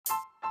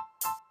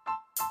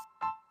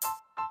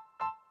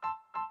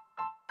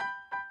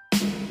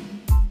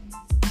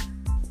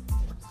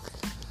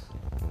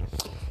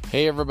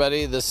Hey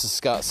everybody, this is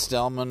Scott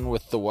Stellman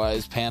with the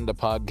Wise Panda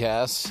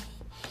Podcast.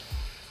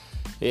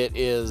 It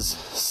is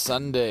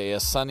Sunday, a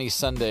sunny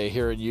Sunday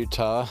here in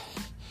Utah,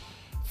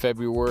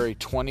 February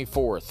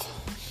 24th.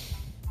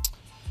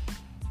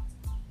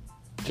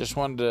 Just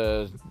wanted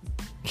to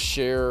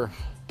share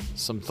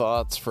some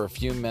thoughts for a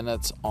few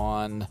minutes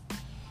on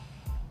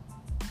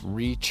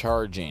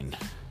recharging.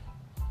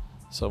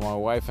 So my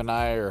wife and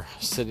I are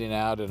sitting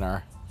out in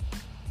our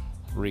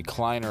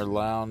recliner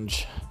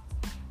lounge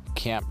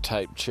camp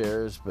type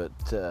chairs, but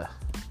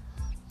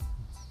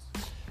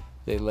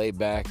they lay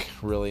back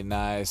really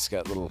nice,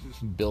 got little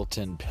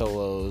built-in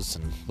pillows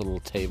and little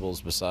tables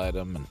beside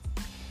them, and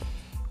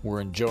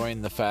we're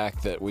enjoying the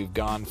fact that we've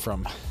gone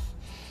from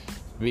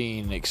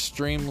being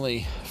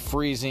extremely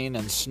freezing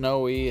and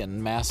snowy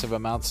and massive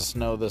amounts of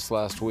snow this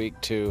last week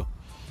to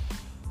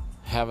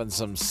having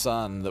some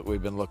sun that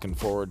we've been looking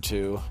forward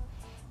to,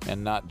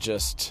 and not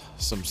just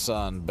some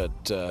sun, but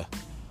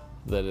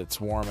that it's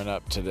warming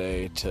up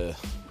today to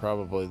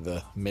probably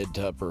the mid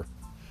to upper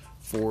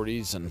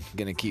 40s and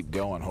gonna keep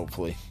going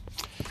hopefully.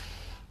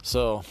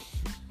 So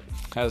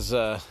as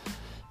my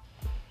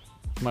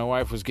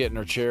wife was getting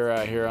her chair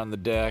out here on the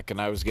deck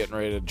and I was getting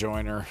ready to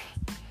join her,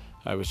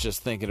 I was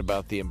just thinking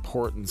about the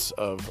importance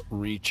of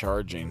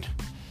recharging.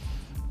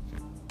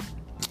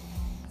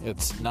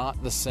 It's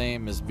not the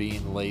same as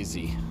being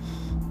lazy,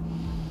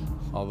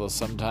 although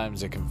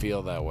sometimes it can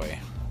feel that way.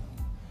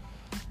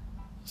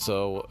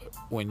 So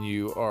when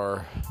you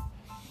are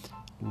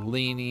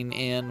leaning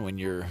in, when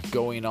you're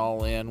going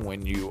all in,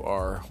 when you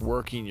are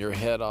working your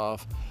head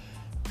off,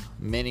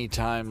 many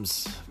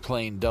times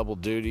playing double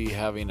duty,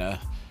 having a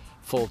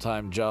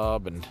full-time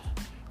job and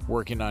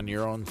working on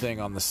your own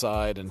thing on the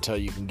side until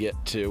you can get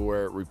to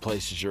where it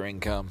replaces your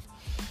income,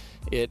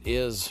 it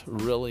is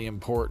really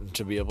important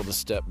to be able to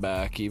step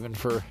back, even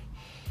for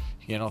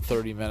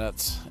 30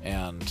 minutes,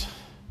 and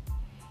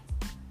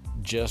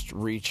just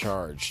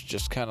recharge.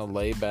 Just kind of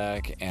lay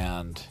back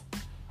and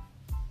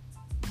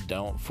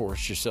don't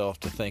force yourself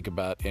to think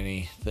about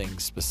anything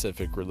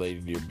specific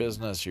related to your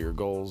business or your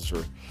goals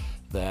or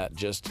that.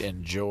 Just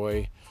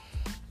enjoy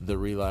the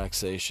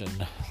relaxation.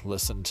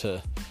 Listen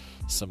to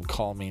some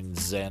calming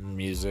Zen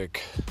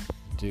music.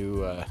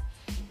 Do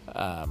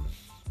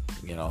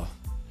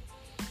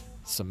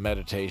some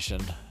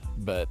meditation,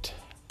 but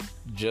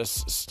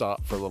just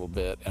stop for a little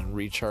bit and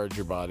recharge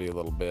your body a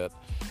little bit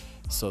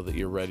so that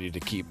you're ready to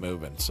keep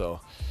moving.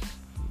 So,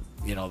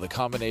 the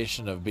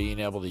combination of being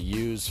able to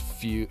use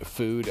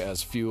food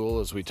as fuel,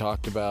 as we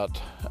talked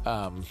about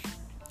a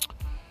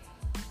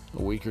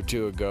week or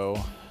two ago,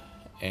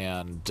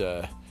 and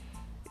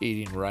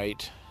eating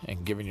right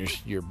and giving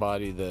your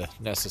body the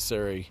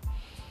necessary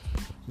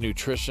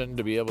nutrition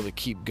to be able to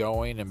keep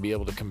going and be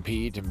able to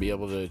compete and be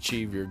able to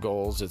achieve your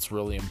goals. It's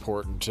really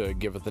important to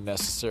give it the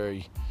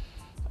necessary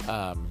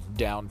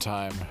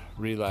downtime,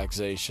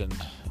 relaxation,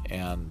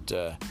 and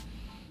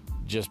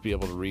just be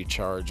able to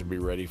recharge and be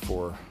ready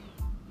for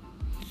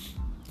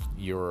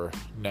your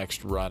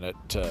next run at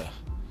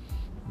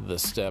the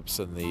steps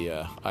and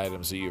the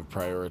items that you've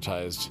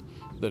prioritized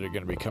that are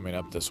going to be coming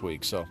up this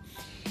week. So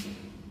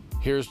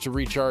here's to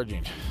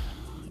recharging.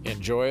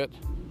 Enjoy it.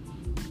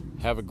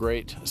 Have a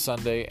great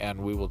Sunday, and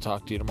we will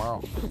talk to you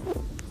tomorrow.